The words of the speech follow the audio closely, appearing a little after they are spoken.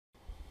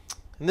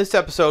In this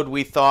episode,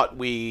 we thought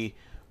we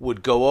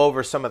would go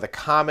over some of the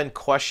common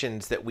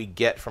questions that we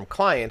get from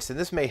clients, and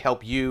this may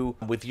help you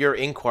with your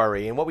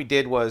inquiry. And what we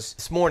did was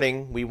this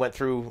morning, we went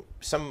through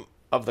some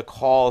of the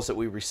calls that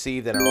we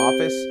received in our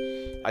office.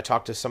 I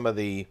talked to some of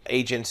the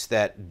agents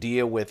that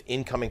deal with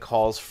incoming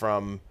calls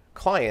from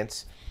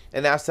clients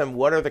and asked them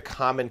what are the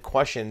common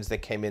questions that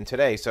came in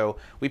today. So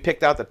we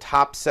picked out the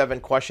top 7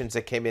 questions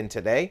that came in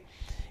today.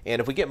 And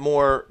if we get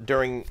more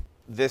during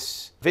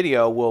this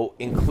video, we'll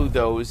include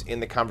those in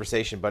the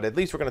conversation. But at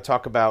least we're going to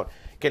talk about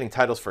getting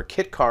titles for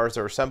kit cars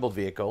or assembled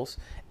vehicles,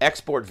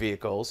 export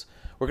vehicles.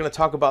 We're going to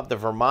talk about the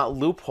Vermont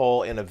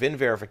loophole and a VIN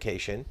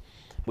verification.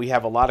 We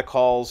have a lot of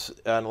calls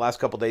in the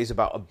last couple of days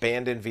about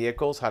abandoned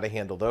vehicles, how to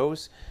handle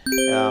those.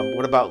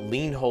 What about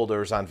lien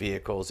holders on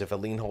vehicles? If a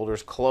lien holder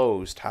is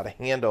closed, how to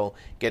handle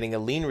getting a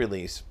lien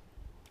release.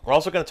 We're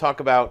also going to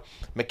talk about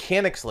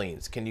mechanics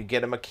liens. Can you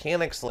get a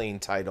mechanics lien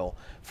title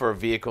for a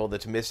vehicle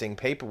that's missing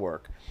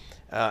paperwork?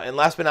 And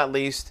last but not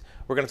least,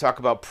 we're going to talk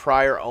about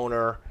prior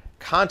owner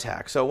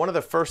contact. So one of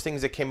the first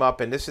things that came up,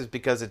 and this is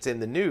because it's in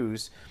the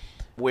news,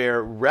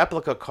 where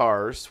replica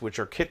cars, which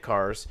are kit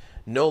cars,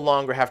 no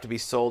longer have to be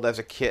sold as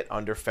a kit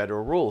under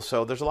federal rules.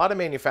 So there's a lot of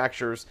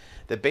manufacturers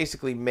that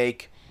basically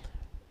make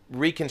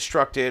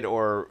reconstructed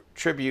or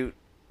tribute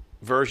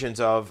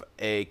versions of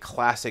a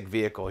classic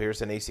vehicle.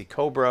 Here's an AC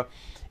Cobra,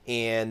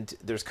 and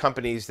there's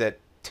companies that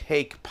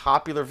take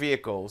popular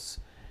vehicles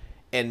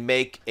and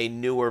make a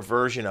newer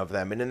version of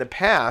them. And in the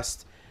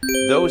past,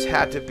 those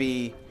had to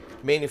be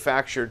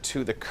manufactured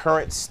to the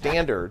current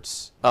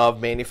standards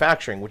of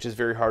manufacturing, which is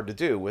very hard to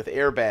do with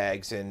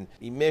airbags and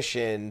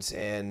emissions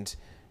and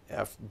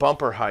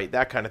bumper height,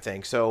 that kind of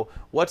thing. So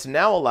what's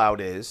now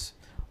allowed is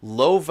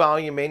low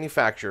volume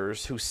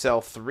manufacturers who sell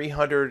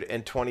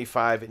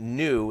 325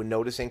 new,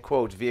 notice in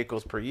quotes,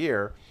 vehicles per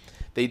year.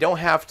 They don't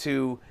have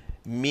to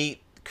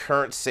meet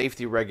current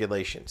safety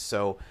regulations.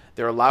 So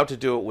they're allowed to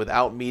do it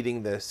without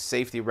meeting the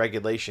safety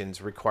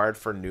regulations required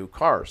for new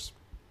cars.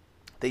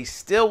 They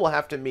still will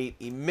have to meet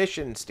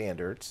emission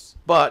standards,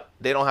 but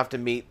they don't have to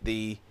meet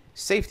the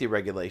safety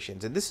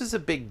regulations. And this is a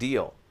big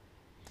deal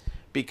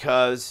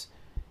because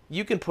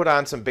you can put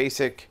on some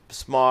basic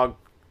smog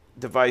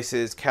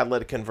devices,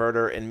 catalytic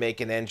converter, and make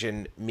an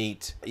engine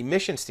meet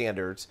emission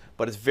standards,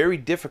 but it's very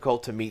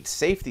difficult to meet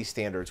safety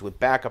standards with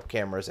backup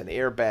cameras and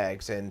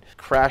airbags and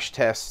crash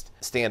test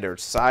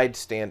standards, side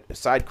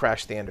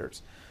crash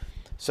standards.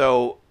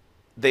 So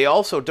they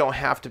also don't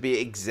have to be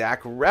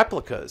exact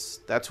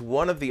replicas. That's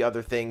one of the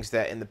other things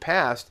that in the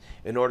past,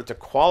 in order to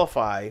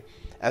qualify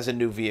as a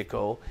new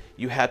vehicle,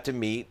 you had to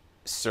meet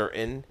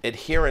certain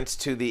adherence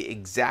to the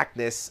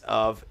exactness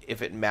of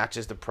if it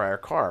matches the prior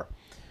car.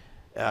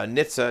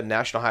 NHTSA,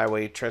 National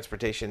Highway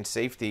Transportation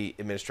Safety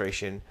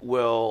Administration,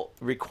 will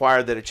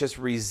require that it just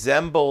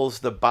resembles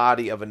the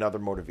body of another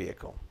motor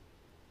vehicle.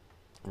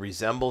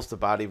 Resembles the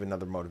body of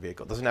another motor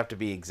vehicle. It doesn't have to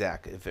be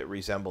exact if it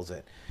resembles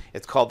it.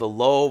 It's called the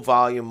Low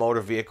Volume Motor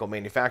Vehicle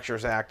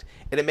Manufacturers Act,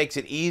 and it makes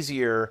it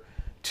easier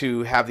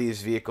to have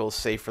these vehicles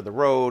safe for the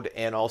road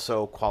and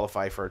also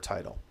qualify for a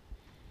title.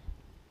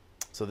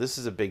 So this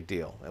is a big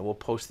deal, and we'll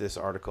post this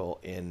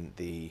article in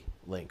the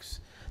links.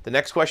 The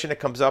next question that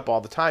comes up all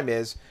the time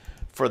is,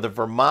 for the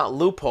Vermont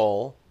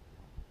loophole,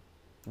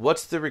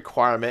 what's the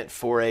requirement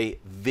for a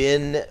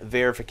VIN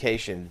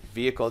verification,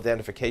 vehicle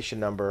identification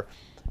number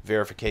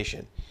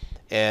verification?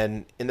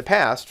 And in the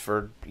past,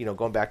 for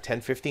going back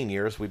 10, 15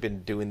 years, we've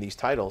been doing these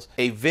titles.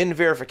 A VIN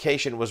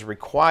verification was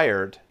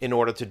required in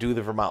order to do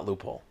the Vermont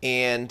loophole.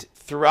 And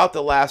throughout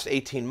the last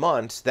 18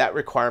 months, that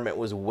requirement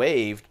was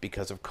waived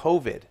because of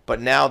COVID. But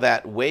now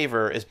that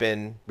waiver has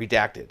been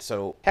redacted.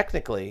 So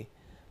technically,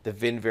 the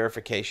VIN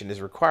verification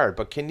is required.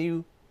 But can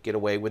you get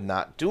away with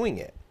not doing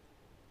it?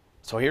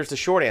 So here's the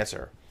short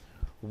answer.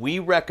 We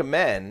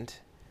recommend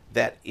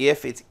that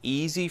if it's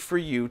easy for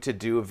you to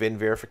do a VIN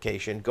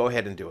verification, go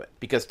ahead and do it.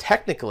 Because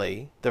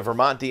technically, the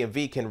Vermont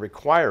DMV can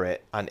require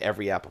it on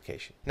every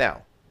application.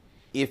 Now,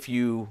 if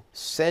you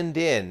send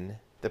in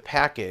the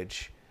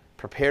package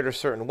prepared a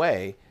certain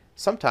way,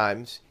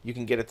 sometimes you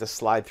can get it to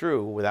slide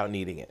through without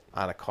needing it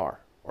on a car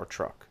or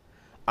truck.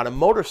 On a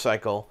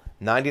motorcycle,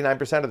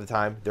 99% of the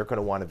time, they're going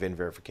to want a VIN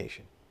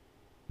verification.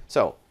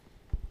 So,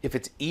 if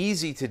it's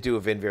easy to do a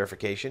VIN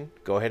verification,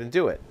 go ahead and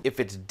do it. If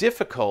it's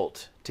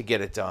difficult to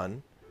get it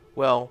done,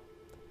 well,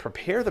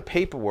 prepare the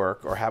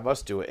paperwork or have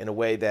us do it in a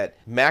way that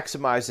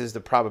maximizes the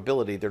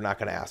probability they're not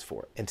going to ask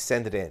for it, and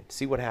send it in.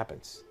 See what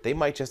happens. They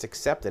might just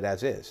accept it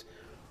as is.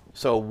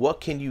 So what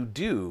can you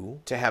do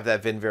to have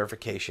that VIN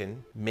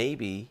verification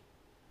maybe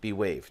be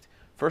waived?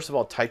 First of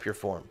all, type your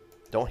form.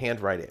 Don't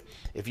handwrite it.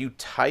 If you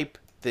type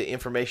the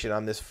information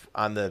on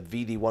the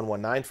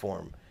VD119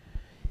 form,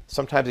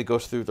 sometimes it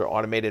goes through their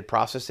automated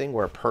processing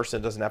where a person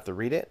doesn't have to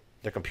read it.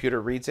 Their computer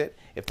reads it.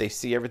 If they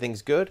see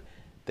everything's good,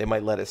 they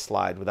might let it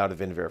slide without a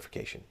VIN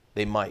verification.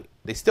 They might.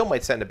 They still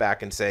might send it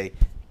back and say,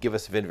 give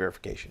us a VIN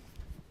verification.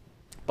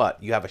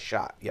 But you have a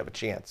shot. You have a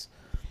chance.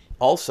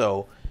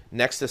 Also,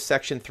 next to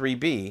Section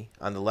 3B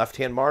on the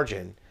left-hand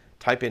margin,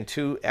 type in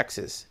 2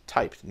 X's,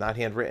 typed, not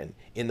handwritten,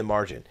 in the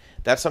margin.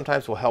 That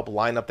sometimes will help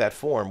line up that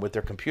form with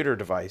their computer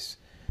device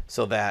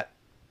so that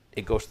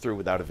it goes through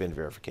without a VIN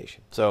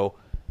verification. So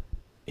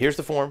here's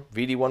the form,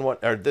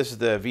 VD11, or this is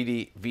the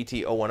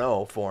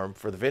VT010 form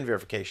for the VIN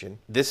verification.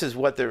 This is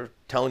what they're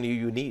telling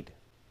you need.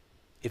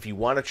 If you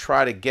want to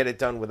try to get it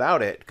done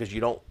without it because you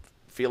don't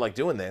feel like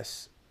doing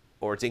this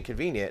or it's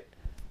inconvenient,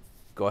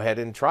 go ahead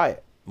and try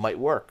it. Might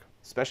work,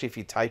 especially if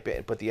you type it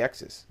and put the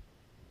X's.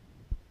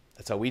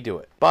 That's how we do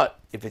it. But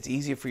if it's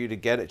easier for you to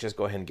get it, just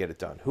go ahead and get it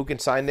done. Who can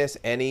sign this?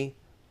 Any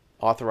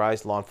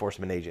authorized law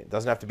enforcement agent. It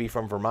doesn't have to be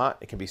from Vermont.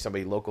 It can be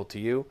somebody local to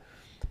you.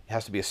 It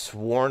has to be a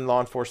sworn law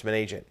enforcement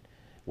agent.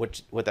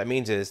 What that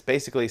means is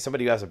basically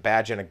somebody who has a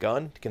badge and a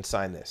gun can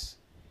sign this.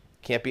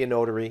 Can't be a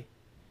notary.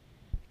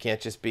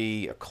 Can't just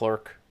be a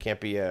clerk. Can't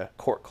be a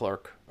court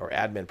clerk or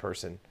admin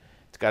person.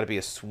 It's got to be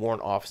a sworn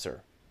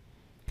officer.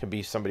 It can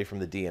be somebody from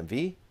the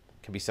DMV.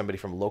 Can be somebody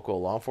from local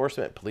law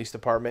enforcement, police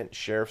department,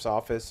 sheriff's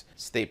office,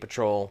 state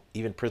patrol,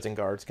 even prison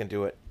guards can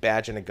do it.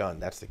 Badge and a gun,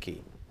 that's the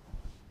key.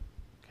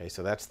 Okay,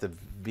 so that's the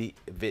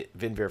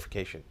VIN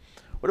verification.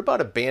 What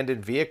about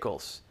abandoned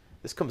vehicles?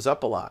 This comes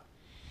up a lot.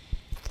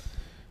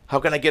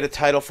 How can I get a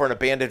title for an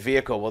abandoned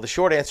vehicle? Well, the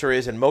short answer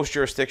is in most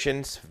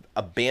jurisdictions,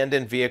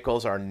 abandoned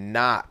vehicles are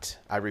not,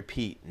 I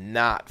repeat,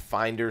 not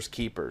finders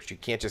keepers. You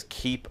can't just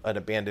keep an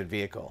abandoned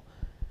vehicle.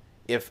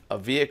 If a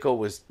vehicle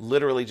was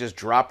literally just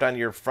dropped on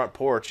your front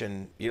porch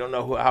and you don't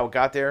know how it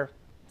got there,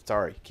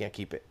 sorry, you can't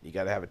keep it. You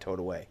got to have it towed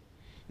away.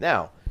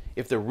 Now,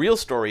 if the real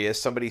story is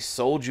somebody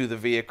sold you the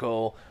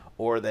vehicle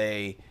or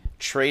they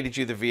traded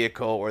you the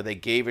vehicle or they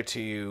gave it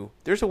to you,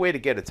 there's a way to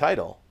get a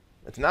title.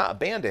 It's not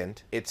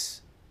abandoned.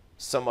 It's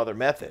some other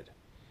method.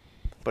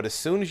 But as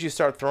soon as you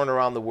start throwing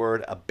around the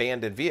word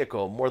abandoned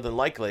vehicle, more than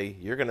likely,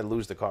 you're going to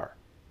lose the car.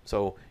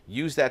 So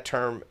use that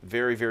term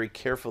very, very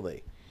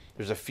carefully.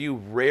 There's a few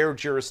rare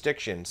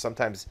jurisdictions,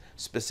 sometimes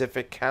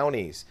specific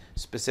counties,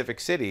 specific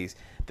cities,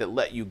 that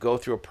let you go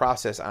through a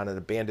process on an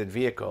abandoned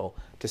vehicle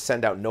to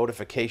send out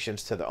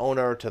notifications to the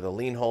owner, to the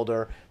lien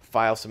holder,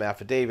 file some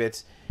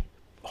affidavits,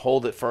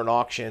 hold it for an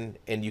auction,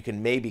 and you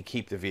can maybe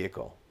keep the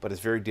vehicle. But it's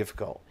very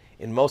difficult.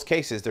 In most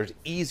cases, there's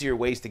easier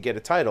ways to get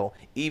a title,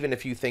 even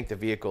if you think the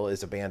vehicle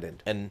is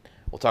abandoned. And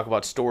we'll talk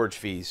about storage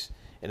fees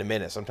in a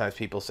minute. Sometimes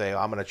people say, oh,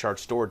 I'm going to charge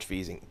storage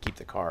fees and keep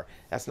the car.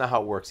 That's not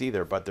how it works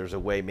either, but there's a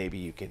way maybe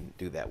you can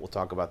do that. We'll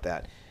talk about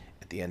that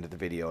at the end of the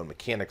video on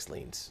mechanics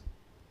liens.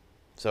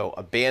 So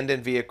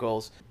abandoned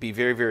vehicles, be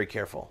very, very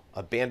careful.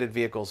 Abandoned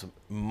vehicles,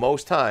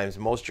 most times,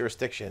 most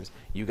jurisdictions,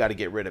 you got to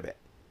get rid of it,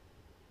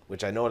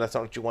 which I know that's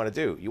not what you want to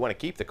do. You want to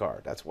keep the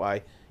car. That's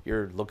why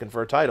you're looking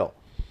for a title.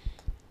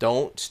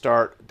 Don't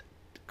start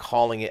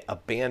calling it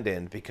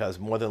abandoned because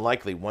more than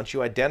likely, once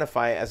you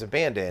identify it as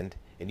abandoned,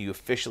 and you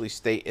officially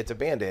state it's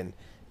abandoned,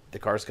 the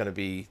car's going to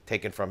be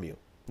taken from you.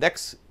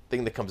 Next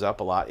thing that comes up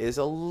a lot is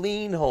a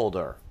lien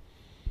holder.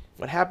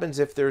 What happens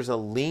if there's a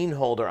lien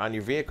holder on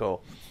your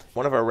vehicle?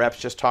 One of our reps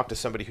just talked to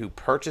somebody who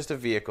purchased a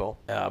vehicle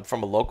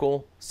from a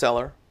local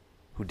seller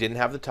who didn't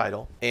have the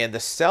title, and the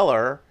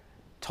seller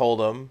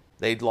told them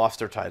they'd lost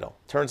their title.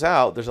 Turns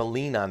out there's a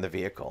lien on the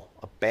vehicle.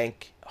 A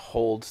bank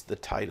holds the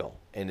title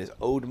and is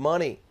owed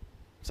money.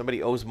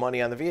 Somebody owes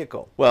money on the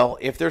vehicle. Well,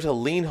 if there's a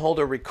lien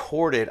holder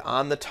recorded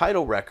on the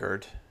title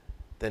record,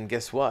 then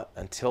guess what?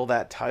 Until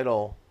that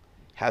title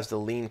has the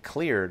lien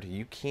cleared,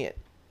 you can't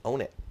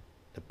own it.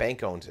 The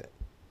bank owns it.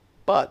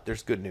 But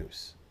there's good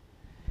news.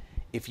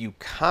 If you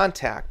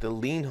contact the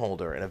lien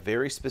holder in a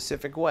very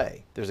specific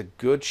way, there's a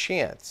good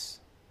chance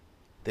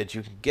that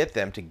you can get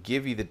them to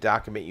give you the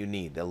document you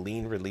need, the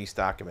lien release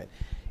document.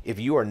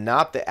 If you are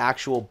not the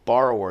actual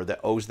borrower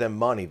that owes them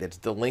money, that's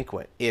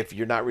delinquent, if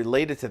you're not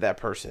related to that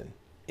person,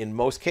 in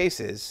most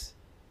cases,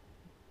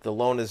 the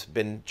loan has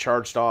been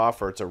charged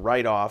off or it's a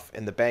write-off,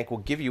 and the bank will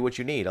give you what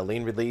you need, a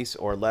lien release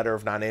or a letter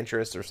of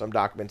non-interest or some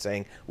document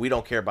saying, we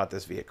don't care about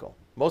this vehicle.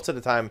 Most of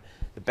the time,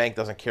 the bank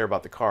doesn't care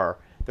about the car.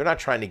 They're not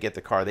trying to get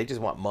the car. They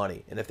just want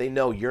money. And if they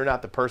know you're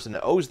not the person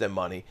that owes them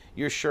money,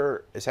 you're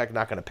sure as heck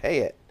not going to pay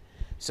it.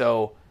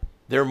 So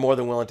they're more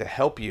than willing to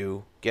help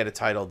you get a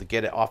title, to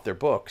get it off their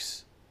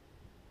books,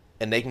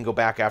 and they can go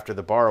back after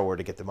the borrower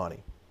to get the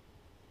money.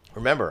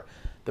 Remember,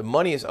 the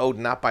money is owed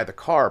not by the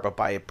car, but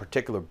by a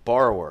particular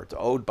borrower. It's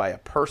owed by a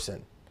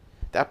person.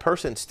 That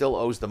person still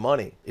owes the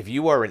money. If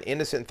you are an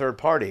innocent third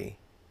party,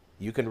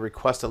 you can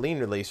request a lien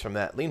release from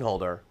that lien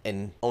holder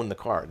and own the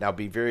car. Now,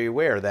 be very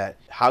aware that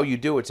how you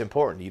do it's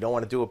important. You don't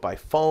want to do it by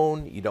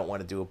phone. You don't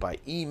want to do it by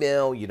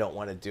email. You don't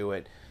want to do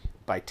it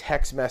by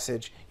text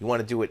message. You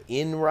want to do it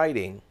in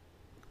writing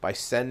by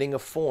sending a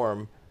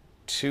form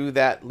to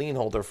that lien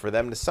holder for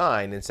them to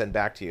sign and send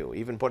back to you.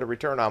 Even put a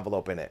return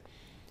envelope in it.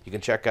 You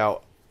can check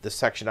out the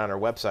section on our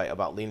website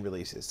about lien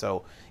releases.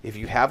 So if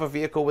you have a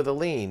vehicle with a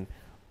lien,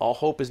 all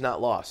hope is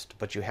not lost,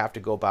 but you have to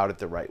go about it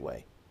the right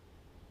way.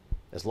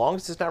 As long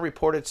as it's not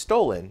reported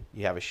stolen,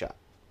 you have a shot.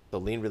 The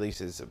lien release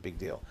is a big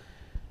deal.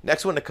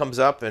 Next one that comes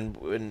up, and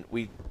when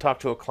we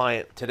talked to a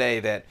client today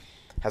that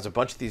has a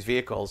bunch of these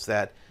vehicles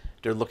that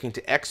they're looking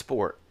to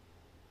export,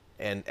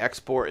 and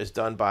export is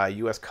done by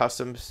U.S.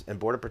 Customs and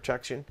Border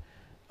Protection,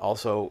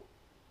 also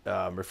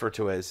referred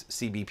to as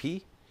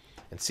CBP.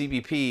 And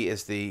CBP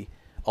is the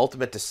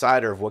ultimate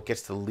decider of what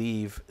gets to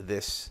leave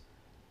this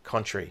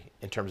country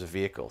in terms of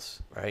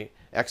vehicles, right?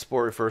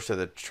 Export refers to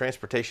the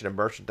transportation of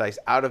merchandise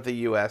out of the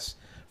U.S.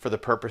 for the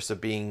purpose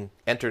of being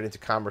entered into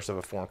commerce of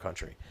a foreign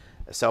country.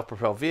 A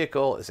self-propelled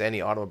vehicle is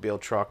any automobile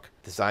truck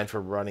designed for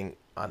running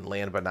on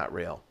land but not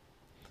rail.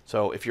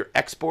 So if you're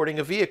exporting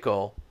a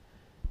vehicle,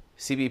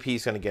 CBP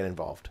is going to get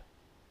involved.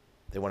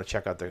 They want to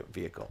check out the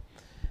vehicle.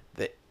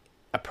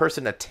 A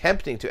person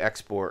attempting to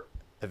export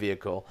a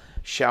vehicle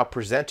shall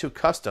present to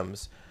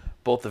customs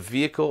both the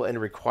vehicle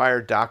and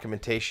required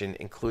documentation,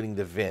 including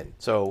the VIN.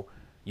 So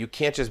you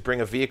can't just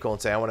bring a vehicle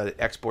and say, I want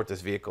to export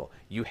this vehicle.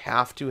 You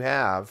have to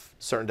have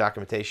certain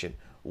documentation.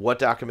 What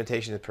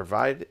documentation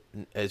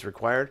is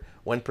required?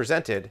 When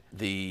presented,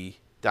 the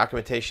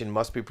documentation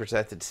must be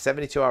presented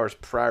 72 hours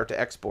prior to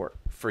export.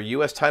 For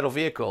U.S. title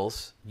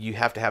vehicles, you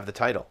have to have the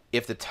title.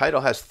 If the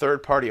title has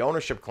third-party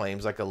ownership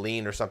claims, like a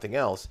lien or something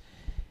else,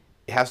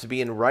 it has to be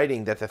in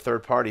writing that the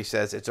third party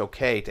says it's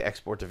okay to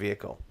export the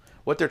vehicle.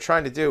 What they're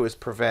trying to do is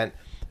prevent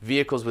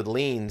vehicles with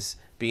liens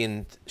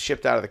being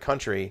shipped out of the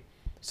country,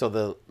 so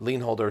the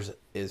lien holders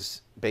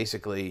is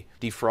basically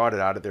defrauded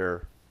out of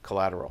their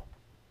collateral.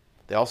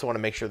 They also want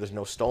to make sure there's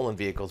no stolen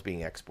vehicles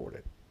being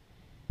exported.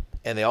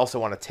 And they also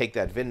want to take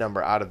that VIN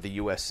number out of the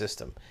U.S.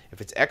 system. If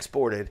it's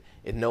exported,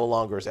 it no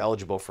longer is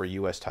eligible for a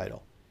U.S.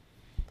 title.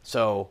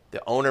 So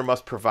the owner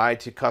must provide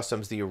to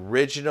customs the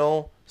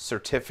original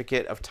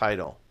certificate of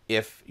title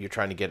if you're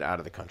trying to get it out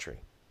of the country.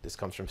 This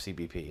comes from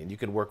CBP. And you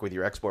can work with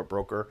your export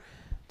broker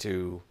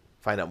to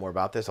find out more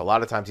about this. A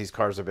lot of times these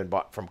cars have been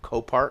bought from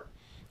Copart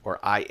or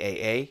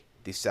IAA,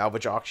 these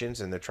salvage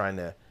auctions, and they're trying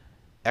to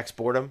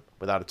export them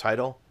without a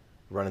title,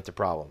 run into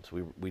problems.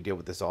 We deal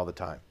with this all the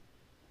time.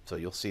 So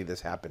you'll see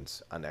this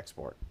happens on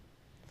export.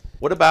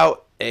 What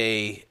about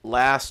a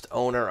last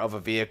owner of a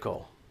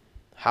vehicle?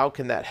 How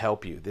can that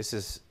help you? This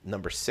is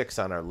number 6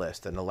 on our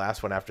list, and the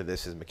last one after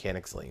this is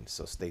mechanics liens,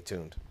 so stay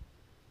tuned.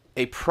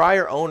 A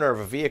prior owner of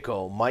a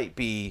vehicle might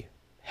be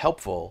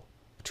helpful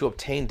to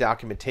obtain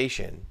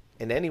documentation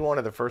in any one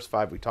of the first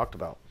 5 we talked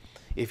about.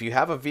 If you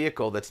have a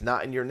vehicle that's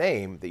not in your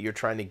name, that you're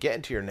trying to get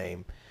into your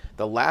name,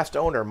 the last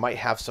owner might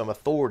have some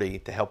authority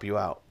to help you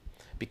out.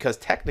 Because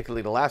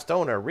technically the last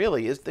owner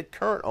really is the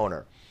current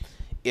owner.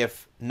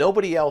 If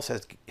nobody else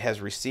has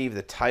received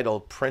the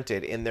title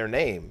printed in their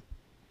name,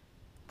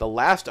 the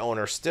last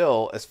owner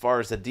still, as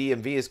far as the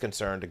DMV is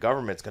concerned, the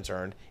government's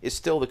concerned, is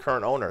still the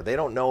current owner. They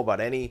don't know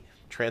about any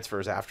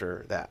transfers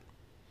after that.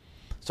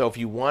 So if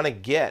you want to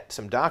get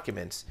some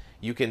documents,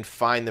 you can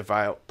find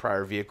the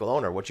prior vehicle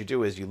owner. What you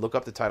do is you look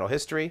up the title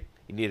history.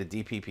 You need a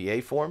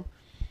DPPA form.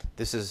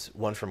 This is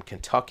one from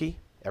Kentucky.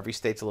 Every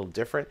state's a little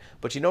different.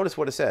 But you notice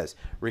what it says.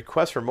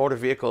 Request for motor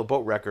vehicle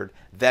boat record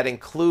that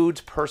includes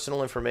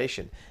personal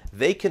information.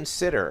 They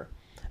consider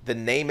the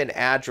name and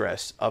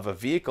address of a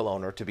vehicle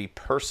owner to be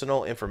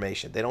personal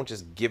information. They don't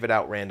just give it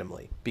out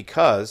randomly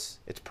because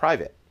it's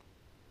private.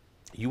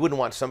 You wouldn't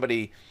want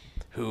somebody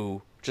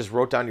who just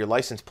wrote down your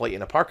license plate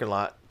in a parking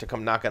lot to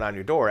come knocking on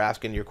your door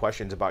asking you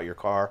questions about your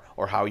car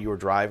or how you were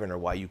driving or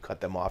why you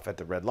cut them off at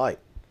the red light.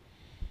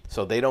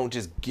 So they don't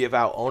just give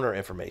out owner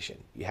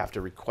information. You have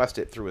to request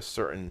it through a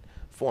certain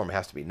form. It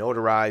has to be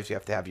notarized. You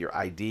have to have your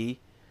ID,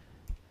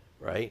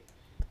 right?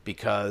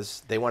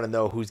 Because they want to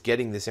know who's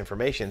getting this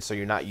information so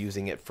you're not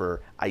using it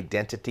for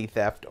identity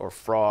theft or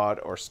fraud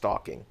or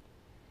stalking.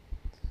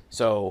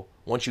 So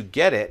once you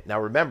get it, now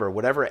remember,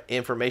 whatever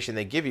information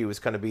they give you is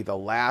going to be the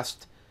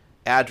last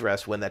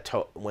address when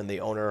the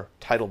owner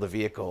titled the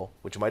vehicle,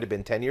 which might have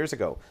been 10 years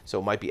ago. So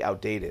it might be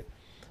outdated.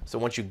 So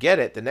once you get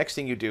it, the next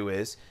thing you do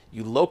is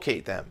you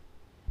locate them.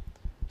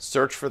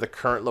 Search for the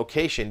current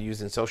location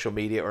using social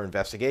media or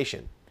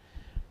investigation.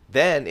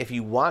 Then if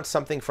you want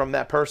something from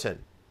that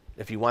person,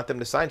 if you want them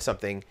to sign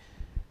something,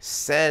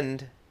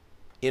 send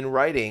in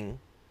writing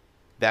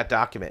that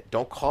document.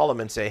 Don't call them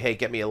and say, hey,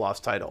 get me a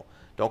lost title.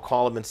 Don't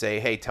call them and say,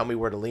 hey, tell me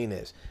where the lien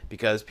is.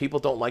 Because people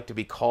don't like to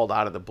be called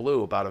out of the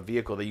blue about a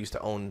vehicle they used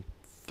to own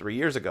 3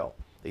 years ago.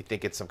 They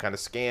think it's some kind of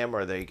scam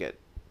or they get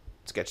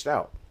sketched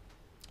out.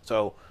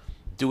 So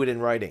do it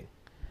in writing.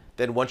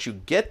 Then once you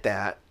get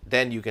that,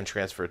 then you can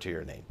transfer it to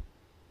your name.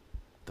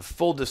 The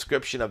full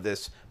description of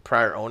this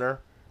prior owner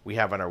we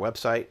have on our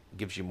website.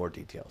 Gives you more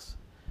details.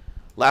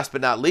 Last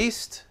but not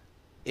least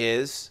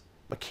is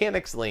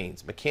mechanics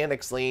liens.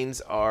 Mechanics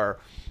liens are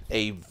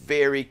a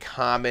very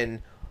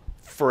common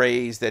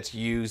phrase that's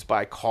used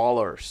by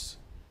callers.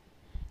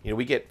 You know,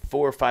 we get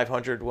 400 or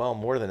 500, well,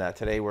 more than that.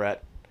 Today we're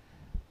at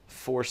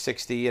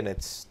 460 and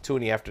it's 2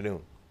 in the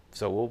afternoon.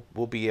 So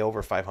we'll be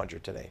over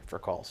 500 today for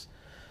calls.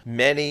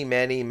 Many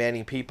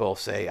people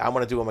say, I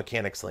want to do a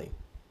mechanics lien.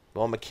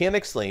 Well, a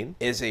mechanics lien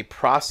is a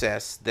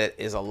process that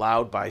is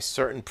allowed by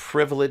certain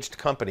privileged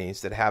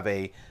companies that have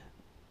a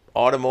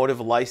automotive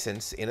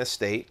license in a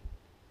state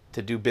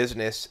to do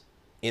business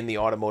in the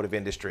automotive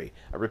industry.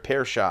 A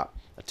repair shop,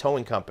 a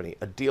towing company,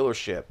 a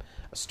dealership,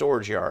 a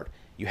storage yard.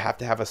 You have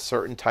to have a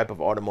certain type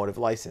of automotive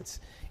license.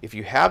 If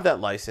you have that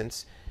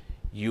license,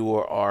 you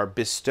are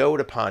bestowed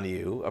upon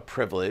you a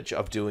privilege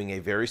of doing a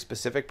very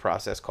specific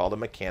process called a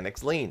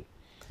mechanic's lien.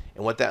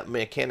 And what that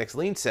mechanic's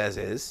lien says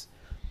is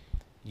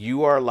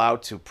you are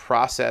allowed to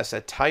process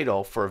a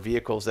title for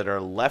vehicles that are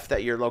left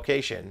at your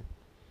location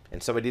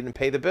and somebody didn't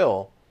pay the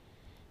bill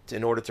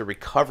in order to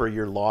recover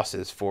your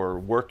losses for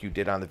work you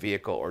did on the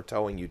vehicle or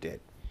towing you did.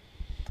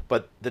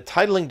 But the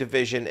titling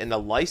division and the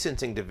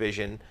licensing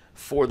division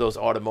for those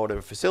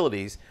automotive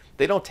facilities,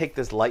 they don't take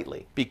this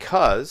lightly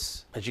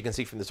because, as you can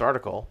see from this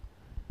article,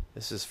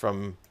 this is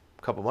from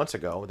a couple months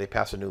ago, they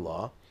passed a new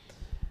law.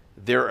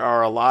 There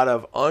are a lot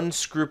of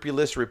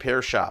unscrupulous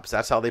repair shops.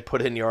 That's how they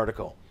put it in the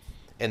article.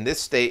 And this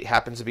state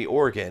happens to be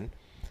Oregon,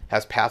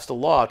 has passed a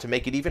law to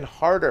make it even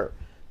harder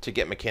to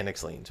get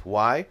mechanics liens.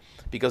 Why?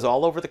 Because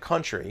all over the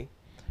country,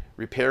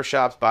 repair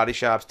shops, body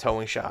shops,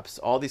 towing shops,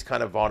 all these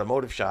kind of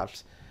automotive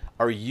shops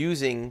are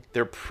using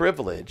their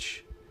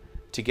privilege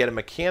to get a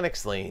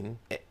mechanics lien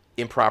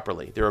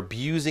improperly. They're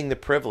abusing the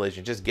privilege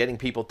and just getting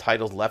people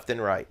titles left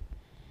and right.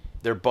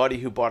 Their buddy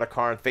who bought a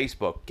car on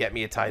Facebook, get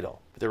me a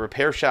title. The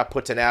repair shop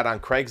puts an ad on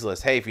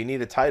Craigslist. Hey, if you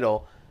need a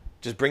title,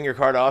 just bring your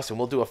car to us and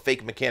we'll do a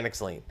fake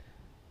mechanics lien.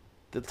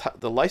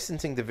 The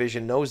licensing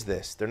division knows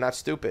this. They're not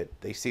stupid.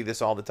 They see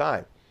this all the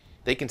time.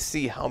 They can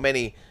see how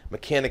many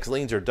mechanics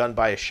liens are done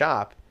by a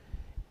shop,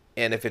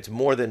 and if it's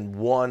more than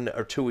 1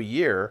 or 2 a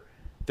year,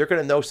 they're going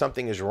to know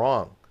something is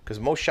wrong because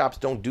most shops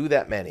don't do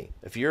that many.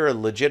 If you're a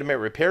legitimate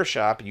repair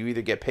shop, you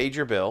either get paid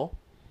your bill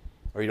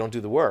or you don't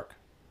do the work.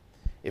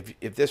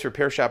 If this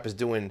repair shop is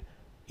doing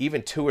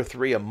even 2 or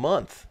 3 a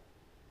month,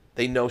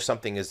 they know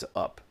something is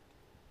up.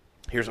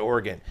 Here's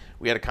Oregon.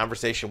 We had a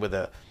conversation with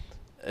an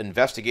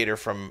investigator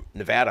from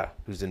Nevada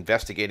who's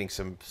investigating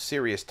some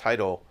serious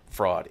title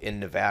fraud in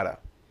Nevada.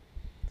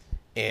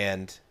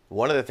 And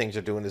one of the things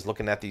they're doing is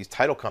looking at these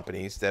title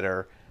companies that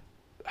are,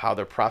 how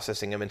they're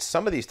processing them. And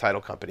some of these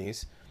title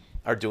companies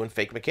are doing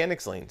fake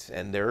mechanics liens.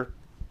 And they're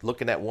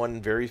looking at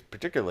one very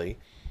particularly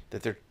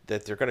that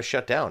they're going to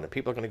shut down. And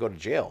people are going to go to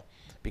jail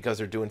because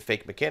they're doing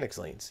fake mechanics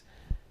liens.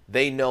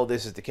 They know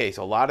this is the case.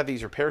 A lot of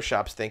these repair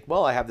shops think,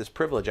 well, I have this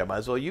privilege, I might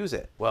as well use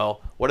it.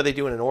 Well, what are they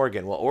doing in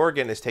Oregon? Well,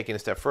 Oregon is taking a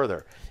step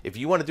further. If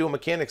you want to do a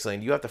mechanics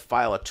lien, you have to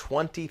file a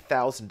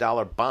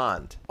 $20,000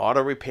 bond.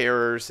 Auto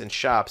repairers and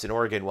shops in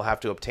Oregon will have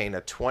to obtain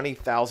a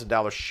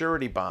 $20,000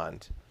 surety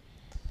bond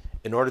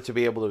in order to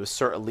be able to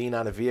assert a lien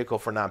on a vehicle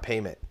for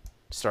non-payment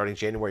starting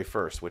January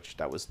 1st, which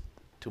that was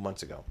 2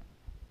 months ago.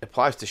 It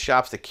applies to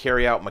shops that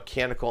carry out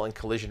mechanical and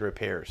collision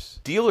repairs.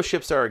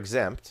 Dealerships are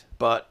exempt,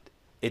 but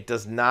it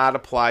does not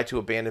apply to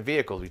abandoned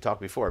vehicles. We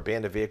talked before,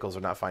 abandoned vehicles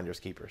are not finders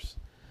keepers.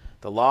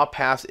 The law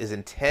passed is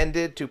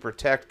intended to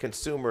protect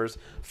consumers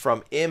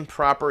from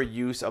improper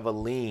use of a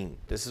lien.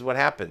 This is what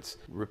happens.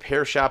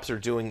 Repair shops are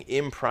doing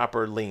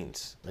improper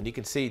liens. And you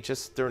can see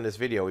just during this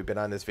video, we've been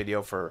on this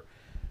video for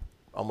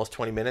almost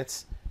 20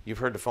 minutes. You've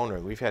heard the phone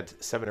ring. We've had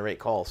 7 or 8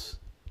 calls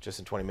just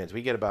in 20 minutes.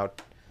 We get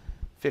about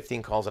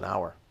 15 calls an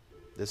hour.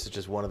 This is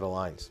just one of the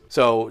lines.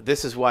 So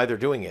this is why they're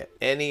doing it.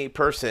 Any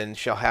person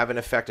shall have in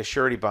effect a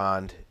surety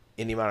bond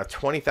in the amount of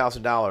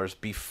 $20,000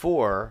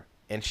 before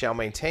and shall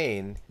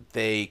maintain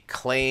they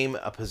claim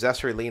a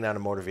possessory lien on a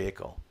motor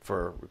vehicle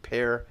for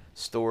repair,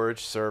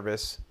 storage,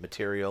 service,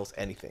 materials,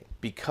 anything.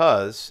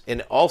 Because,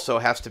 and it also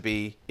has to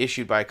be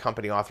issued by a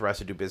company authorized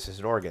to do business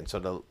in Oregon.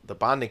 So the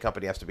bonding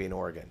company has to be in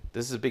Oregon.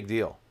 This is a big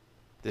deal.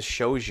 This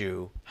shows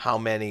you how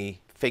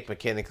many fake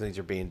mechanic liens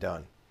are being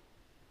done.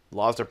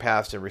 Laws are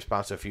passed in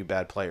response to a few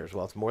bad players.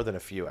 Well, it's more than a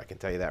few, I can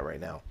tell you that right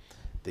now.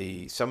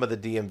 Some of the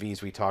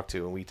DMVs we talk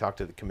to, and we talk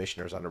to the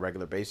commissioners on a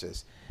regular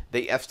basis,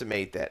 they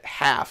estimate that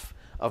half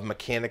of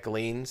mechanic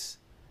liens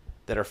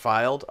that are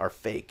filed are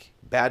fake.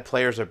 Bad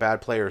players are bad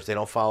players. They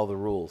don't follow the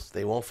rules.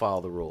 They won't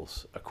follow the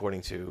rules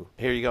according to...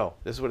 Here you go.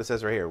 This is what it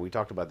says right here. We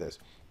talked about this.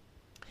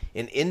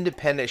 An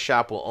independent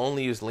shop will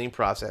only use lien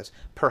process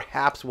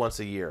perhaps once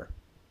a year.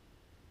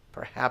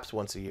 Perhaps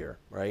once a year,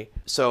 right?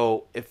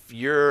 So if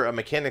you're a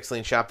mechanics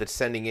lien shop that's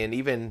sending in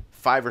even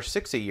 5 or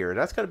 6 a year,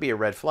 that's going to be a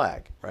red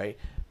flag, right?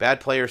 Bad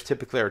players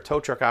typically are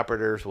tow truck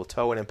operators, will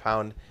tow and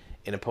impound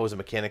and impose a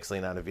mechanics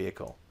lien on a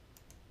vehicle,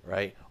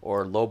 right?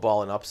 Or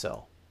lowball and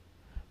upsell.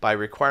 By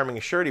requiring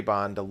a surety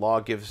bond, the law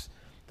gives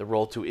the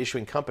role to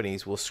issuing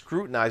companies will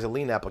scrutinize a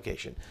lien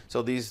application.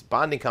 So these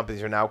bonding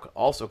companies are now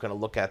also going to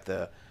look at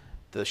the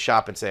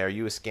shop and say, are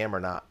you a scam or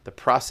not? The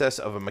process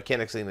of a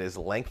mechanics lien is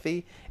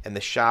lengthy, and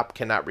the shop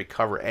cannot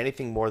recover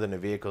anything more than a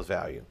vehicle's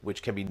value,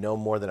 which can be no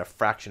more than a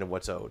fraction of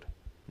what's owed.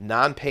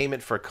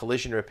 Non-payment for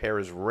collision repair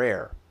is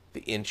rare.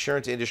 The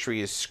insurance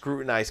industry is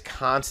scrutinized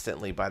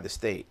constantly by the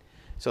state.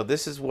 So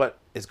this is what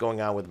is going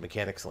on with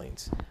mechanics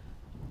liens.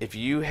 If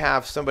you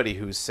have somebody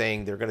who's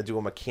saying they're going to do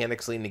a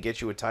mechanics lien to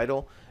get you a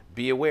title,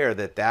 be aware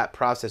that that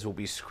process will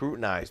be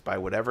scrutinized by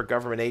whatever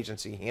government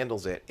agency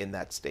handles it in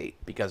that state,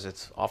 because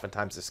it's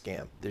oftentimes a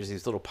scam. There's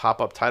these little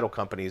pop-up title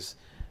companies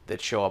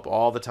that show up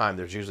all the time.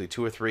 There's usually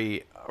 2 or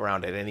 3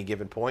 around at any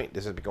given point.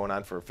 This has been going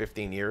on for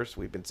 15 years.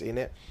 We've been seeing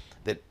it,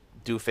 that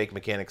do fake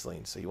mechanics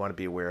liens. So you want to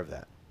be aware of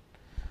that.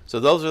 So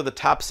those are the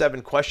top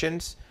 7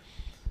 questions.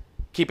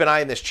 Keep an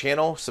eye on this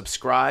channel,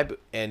 subscribe,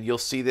 and you'll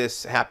see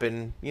this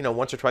happen,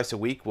 once or twice a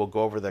week. We'll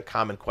go over the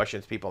common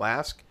questions people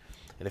ask.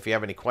 And if you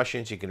have any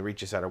questions, you can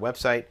reach us at our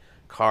website,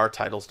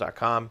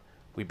 cartitles.com.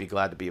 We'd be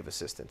glad to be of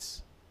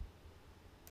assistance.